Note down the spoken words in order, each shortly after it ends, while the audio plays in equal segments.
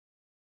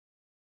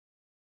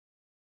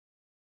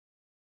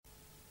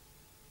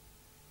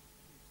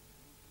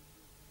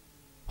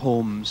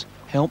homes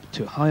helped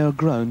to higher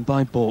ground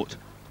by boat.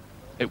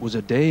 It was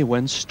a day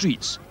when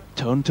streets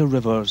turned to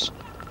rivers.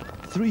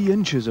 3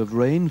 inches of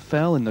rain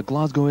fell in the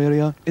Glasgow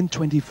area in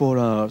 24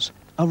 hours,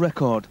 a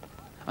record.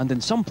 And in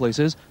some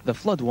places, the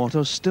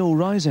floodwater's still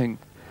rising.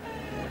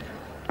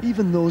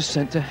 Even those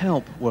sent to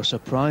help were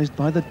surprised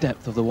by the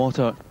depth of the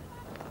water.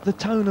 The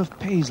town of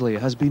Paisley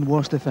has been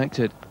worst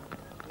affected.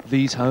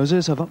 These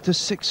houses have up to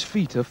 6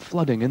 feet of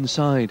flooding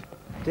inside.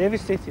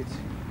 Devastated.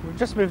 We've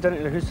just moved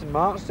into the house in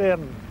March there,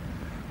 and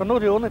we're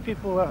not the only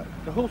people.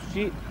 The whole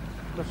street,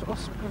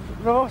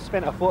 we've all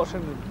spent a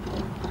fortune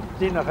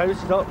doing their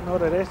houses up and all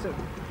the rest of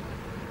it.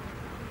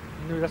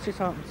 Now this has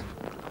happened.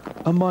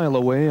 A mile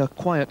away, a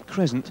quiet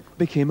crescent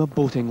became a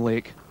boating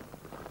lake.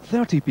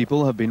 30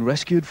 people have been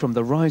rescued from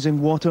the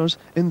rising waters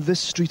in this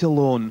street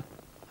alone.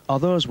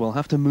 Others will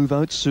have to move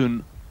out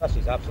soon. This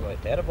is absolutely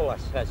terrible.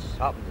 This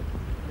happened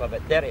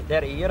about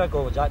 30 years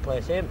ago, exactly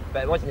the same,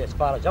 but it wasn't as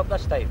far as up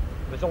this time.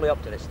 It was only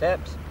up to the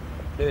steps.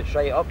 Now it's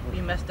right up.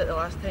 We missed it the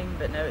last time,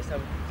 but now it's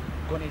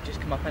going to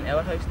just come up into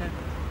our house now.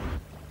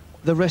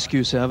 The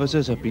rescue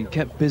services have been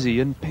kept busy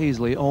in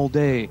Paisley all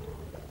day.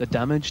 The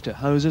damage to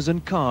houses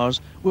and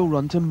cars will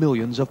run to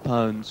millions of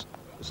pounds.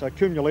 It's an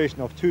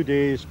accumulation of 2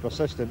 days,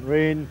 persistent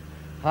rain,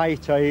 high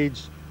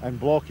tides and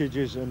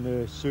blockages in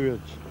the sewage.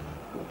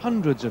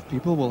 Hundreds of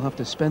people will have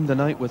to spend the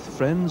night with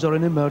friends or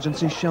in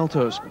emergency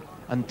shelters,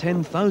 and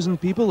 10,000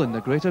 people in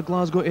the Greater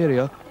Glasgow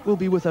area will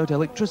be without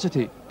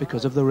electricity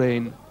because of the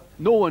rain.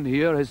 No one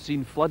here has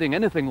seen flooding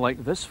anything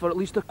like this for at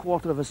least a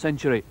quarter of a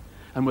century.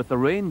 And with the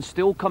rain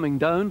still coming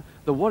down,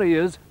 the worry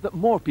is that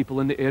more people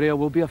in the area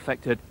will be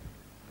affected.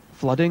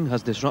 Flooding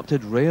has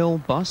disrupted rail,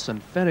 bus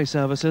and ferry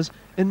services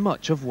in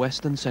much of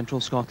West and Central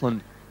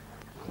Scotland.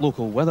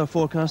 Local weather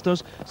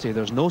forecasters say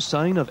there's no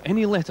sign of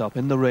any let-up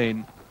in the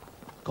rain.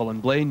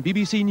 Colin Blaine,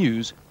 BBC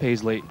News,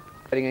 Paisley.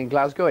 Raining in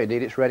Glasgow,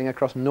 indeed it's raining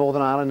across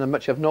Northern Ireland and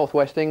much of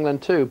northwest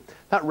England too.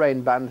 That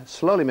rain band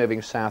slowly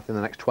moving south in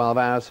the next 12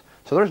 hours,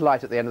 so there is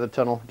light at the end of the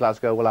tunnel.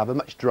 Glasgow will have a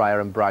much drier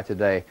and brighter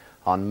day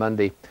on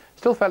Monday.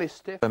 Still fairly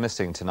stiff. Are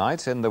missing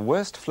tonight in the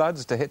worst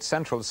floods to hit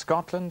central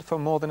Scotland for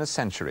more than a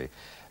century.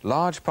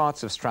 Large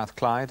parts of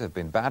Strathclyde have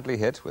been badly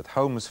hit, with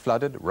homes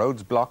flooded,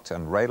 roads blocked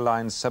and rail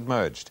lines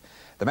submerged.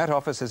 The Met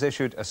Office has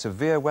issued a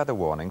severe weather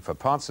warning for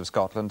parts of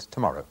Scotland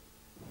tomorrow.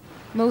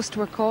 Most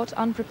were caught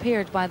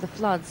unprepared by the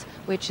floods,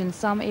 which in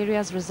some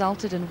areas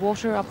resulted in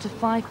water up to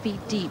 5 feet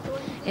deep.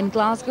 In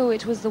Glasgow,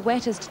 it was the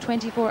wettest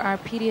 24-hour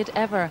period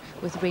ever,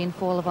 with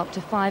rainfall of up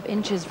to 5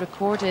 inches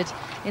recorded.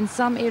 In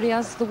some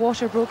areas, the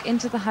water broke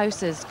into the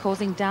houses,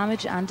 causing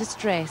damage and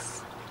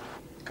distress.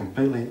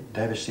 Completely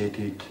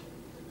devastated,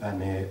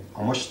 and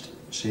I must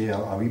say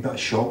a wee bit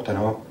shocked, I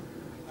know.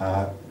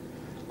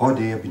 All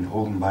day I've been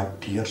holding back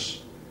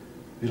tears,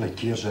 really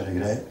tears of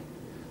regret.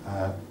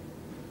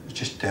 It's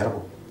just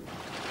terrible.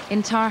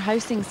 Entire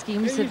housing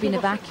schemes have been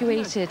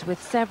evacuated, with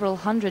several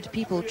hundred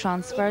people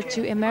transferred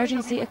to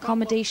emergency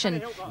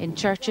accommodation in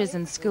churches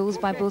and schools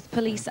by both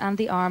police and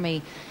the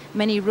army.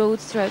 Many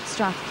roads throughout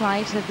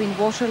Strathclyde have been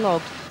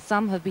waterlogged.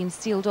 Some have been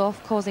sealed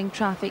off, causing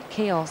traffic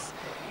chaos.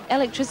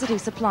 Electricity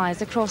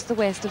supplies across the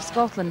west of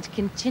Scotland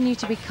continue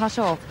to be cut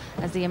off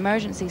as the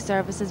emergency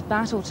services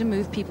battle to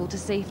move people to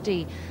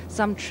safety.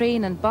 Some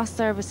train and bus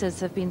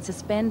services have been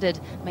suspended.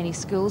 Many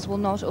schools will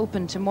not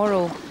open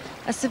tomorrow.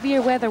 A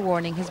severe weather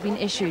warning has been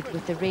issued,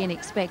 with the rain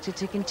expected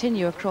to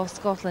continue across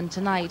Scotland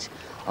tonight.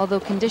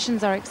 Although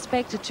conditions are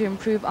expected to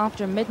improve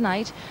after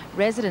midnight,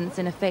 residents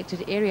in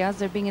affected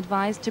areas are being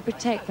advised to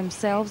protect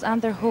themselves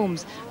and their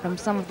homes from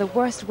some of the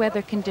worst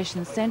weather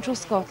conditions central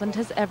Scotland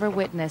has ever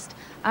witnessed.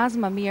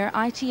 Asma Mir,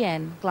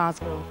 ITN,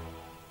 Glasgow.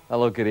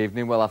 Hello, good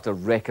evening. Well, after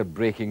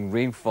record-breaking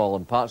rainfall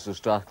in parts of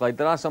Strathclyde,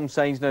 there are some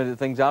signs now that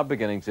things are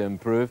beginning to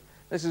improve.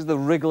 This is the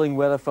wriggling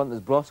weather front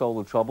that's brought all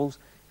the troubles.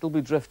 It'll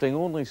be drifting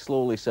only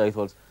slowly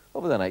southwards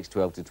over the next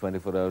 12 to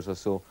 24 hours or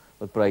so,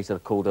 with brighter,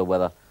 colder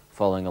weather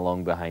following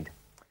along behind.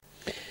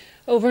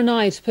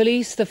 Overnight,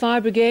 police, the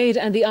fire brigade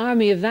and the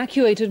army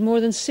evacuated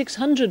more than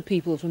 600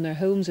 people from their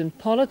homes in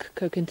Pollock,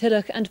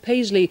 Kirkintilloch and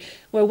Paisley,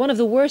 where one of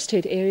the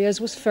worst-hit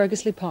areas was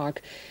Ferguslie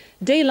Park.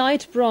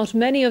 Daylight brought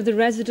many of the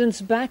residents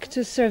back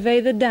to survey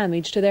the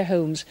damage to their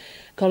homes.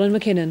 Colin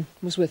McKinnon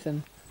was with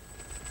them.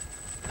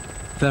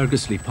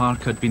 Ferguslie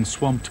Park had been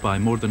swamped by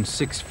more than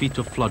 6 feet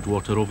of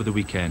floodwater over the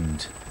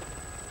weekend.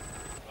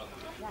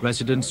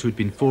 Residents who'd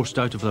been forced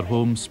out of their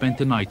homes spent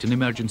the night in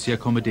emergency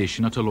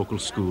accommodation at a local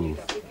school.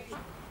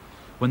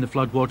 When the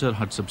floodwater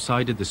had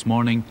subsided this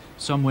morning,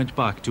 some went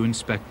back to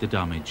inspect the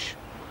damage.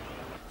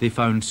 They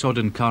found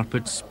sodden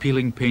carpets,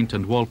 peeling paint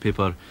and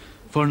wallpaper,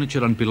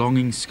 furniture and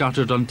belongings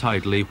scattered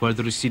untidily where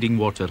the receding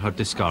water had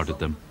discarded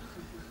them.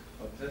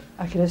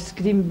 I could have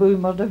screamed blue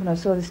murder when I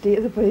saw the state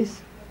of the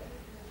place.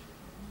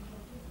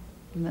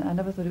 I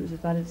never thought it was as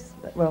bad as,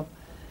 well,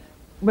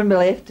 when we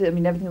left, I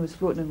mean, everything was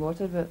floating in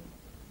water, but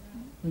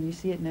when you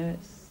see it now,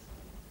 it's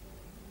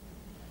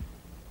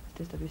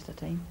just a waste of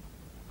time.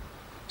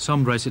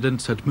 Some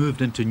residents had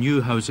moved into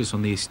new houses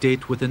on the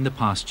estate within the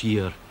past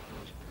year.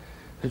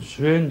 It's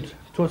ruined,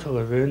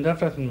 totally ruined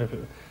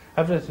everything.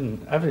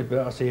 Everything, every bit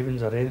of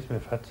savings or anything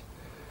we've had.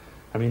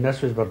 I mean,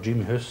 this was our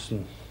dream house,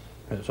 and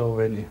it's all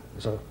went.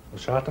 It's a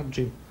shattered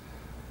dream.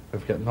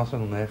 We've got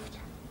nothing left,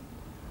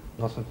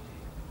 nothing.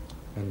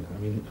 And I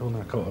mean, it's only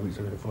a couple of weeks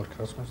away before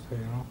Christmas Day,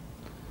 you know.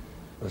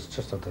 It's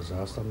just a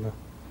disaster now.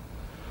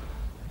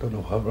 Don't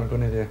know what we're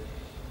going to do.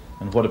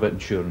 And what about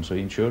insurance? Are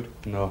you insured?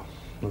 No,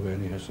 not got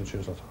any house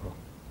insurance at all.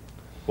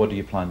 What do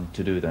you plan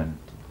to do then,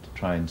 to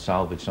try and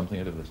salvage something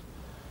out of this?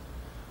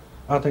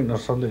 I think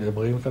there's somebody to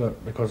blame for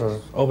it, because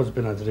there's always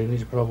been a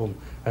drainage problem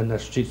in the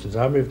street since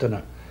I moved in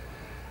it.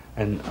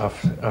 And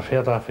I've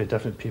heard that from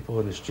different people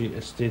in the street.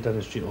 It's stayed in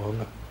the street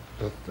longer.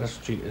 This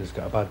street has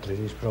got a bad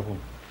drainage problem.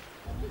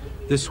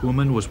 This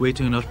woman was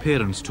waiting on her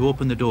parents to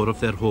open the door of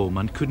their home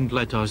and couldn't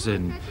let us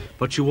in,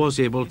 but she was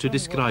able to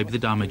describe the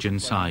damage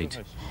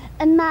inside.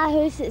 In my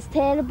house it's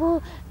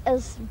terrible.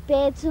 There's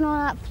beds and all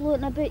that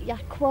floating about, your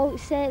quilt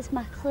sets,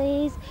 my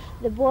clays,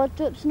 the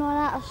wardrobes and all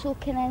that are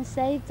soaking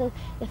inside. The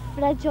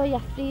fridge or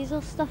your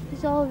freezer stuff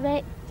is all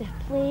wrecked, the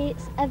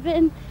plates,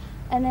 everything.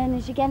 And then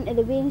as you get into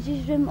the Wayne's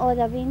room, all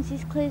the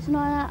Wayne's clays and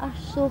all that are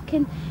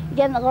soaking. You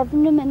get in the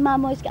living room and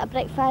Mum always got a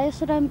brick fire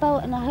surround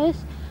built in the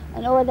house,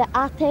 and all the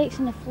artex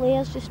and the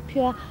flares just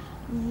pure,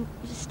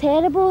 it's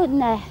terrible.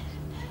 And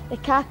the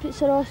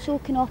carpets are all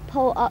soaking, all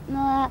pulled up and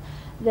all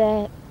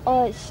that.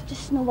 Oh, it's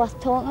just not worth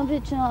talking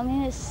about, do you know what I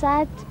mean? It's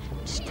sad,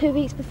 just 2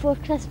 weeks before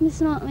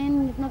Christmas, you know what I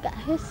mean? We've not got a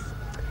house,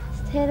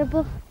 it's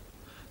terrible.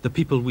 The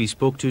people we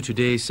spoke to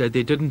today said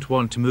they didn't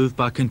want to move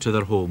back into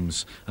their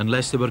homes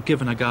unless they were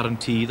given a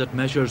guarantee that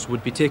measures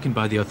would be taken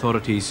by the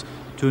authorities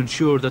to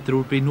ensure that there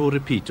would be no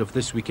repeat of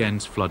this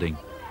weekend's flooding.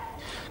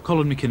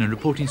 Colin McKinnon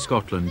reporting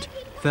Scotland,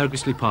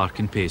 Ferguslie Park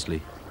in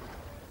Paisley.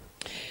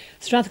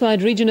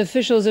 Strathclyde region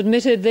officials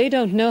admitted they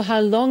don't know how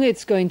long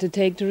it's going to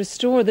take to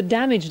restore the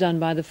damage done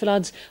by the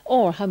floods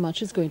or how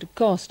much it's going to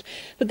cost.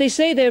 But they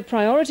say their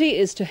priority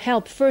is to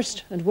help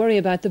first and worry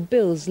about the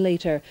bills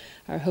later.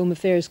 Our Home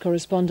Affairs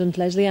correspondent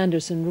Leslie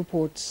Anderson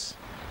reports.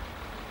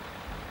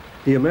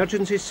 The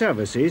emergency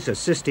services,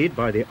 assisted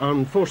by the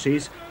armed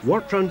forces,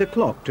 worked round the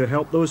clock to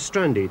help those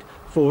stranded,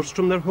 forced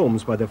from their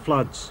homes by the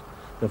floods.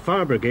 The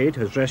fire brigade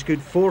has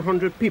rescued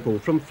 400 people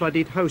from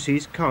flooded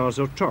houses, cars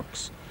or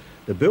trucks.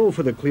 The bill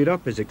for the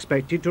clear-up is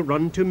expected to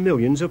run to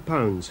millions of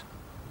pounds.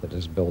 It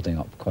is building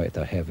up quite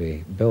a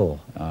heavy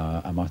bill,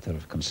 a matter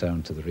of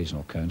concern to the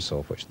Regional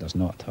Council, which does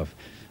not have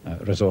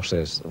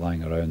resources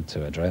lying around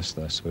to address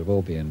this. We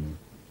will be in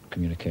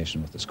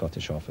communication with the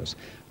Scottish Office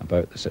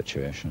about the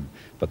situation,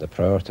 but the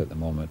priority at the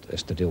moment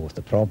is to deal with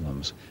the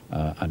problems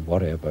and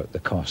worry about the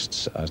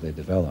costs as they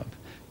develop.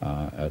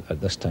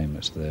 At this time,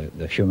 it's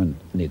the human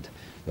need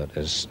that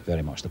is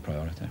very much the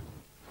priority.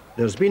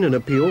 There's been an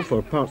appeal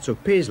for parts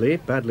of Paisley,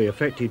 badly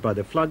affected by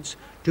the floods,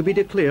 to be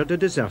declared a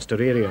disaster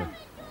area.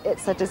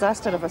 It's a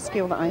disaster of a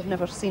scale that I've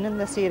never seen in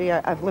this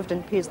area. I've lived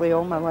in Paisley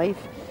all my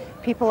life.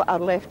 People are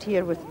left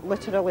here with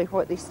literally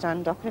what they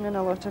stand up in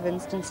a lot of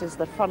instances.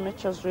 Their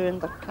furniture's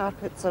ruined, their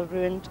carpets are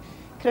ruined.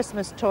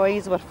 Christmas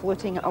toys were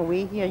floating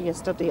away here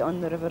yesterday on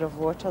the river of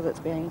water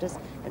that's behind us.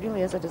 It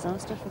really is a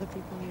disaster for the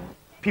people here.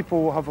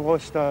 People have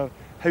lost their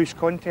house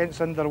contents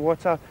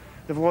underwater.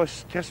 They've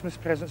lost Christmas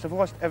presents, they've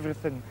lost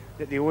everything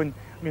that they own.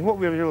 I mean, what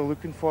we're really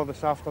looking for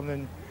this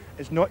afternoon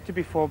is not to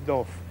be fobbed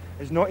off,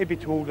 is not to be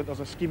told that there's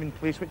a scheme in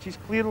place which is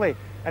clearly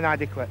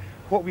inadequate.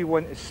 What we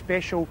want is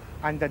special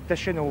and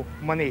additional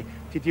money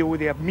to deal with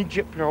the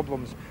immediate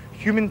problems,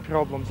 human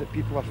problems that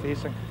people are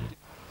facing.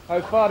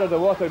 How far did the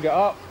water get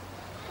up?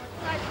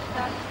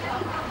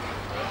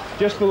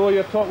 Just below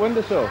your top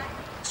windowsill.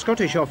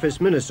 Scottish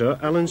Office Minister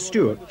Alan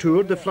Stewart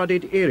toured the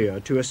flooded area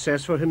to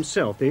assess for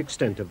himself the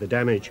extent of the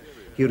damage.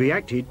 He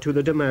reacted to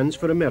the demands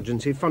for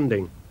emergency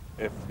funding.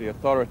 If the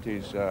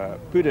authorities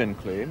put in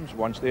claims,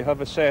 once they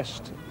have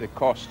assessed the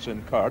costs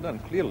incurred,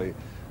 and clearly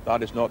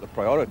that is not the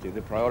priority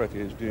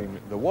is doing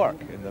the work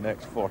in the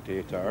next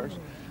 48 hours,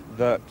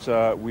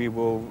 that we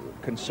will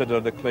consider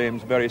the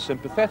claims very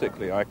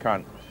sympathetically. I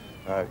can't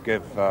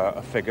give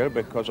a figure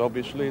because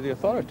obviously the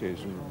authorities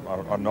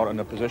are not in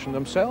a position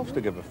themselves to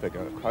give a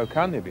figure. How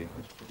can they be?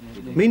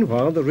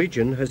 Meanwhile, the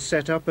region has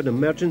set up an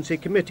emergency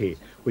committee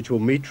which will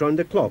meet round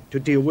the clock to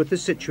deal with the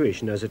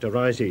situation as it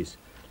arises.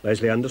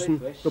 Leslie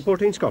Anderson,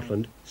 reporting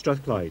Scotland,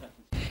 Strathclyde.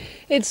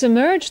 It's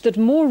emerged that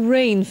more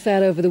rain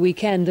fell over the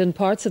weekend in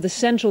parts of the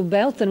central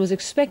belt than was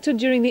expected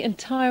during the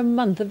entire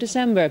month of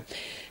December.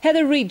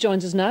 Heather Reid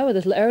joins us now a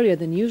little earlier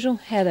than usual.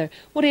 Heather,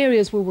 what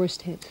areas were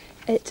worst hit?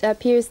 It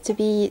appears to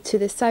be to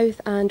the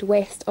south and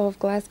west of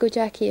Glasgow,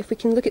 Jackie. If we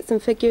can look at some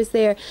figures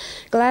there.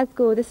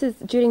 Glasgow, this is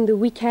during the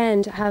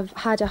weekend, have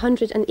had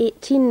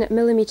 118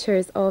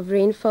 millimetres of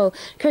rainfall.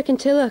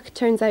 Kirkintilloch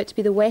turns out to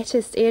be the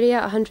wettest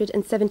area,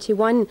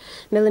 171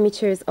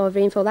 millimetres of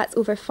rainfall. That's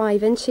over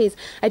 5 inches.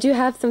 I do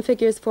have some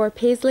figures for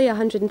Paisley,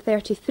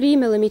 133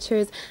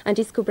 millimetres, and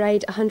East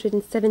Kilbride,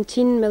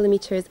 117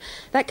 millimetres.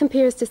 That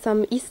compares to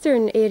some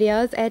eastern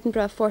areas,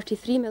 Edinburgh,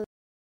 43 millimetres.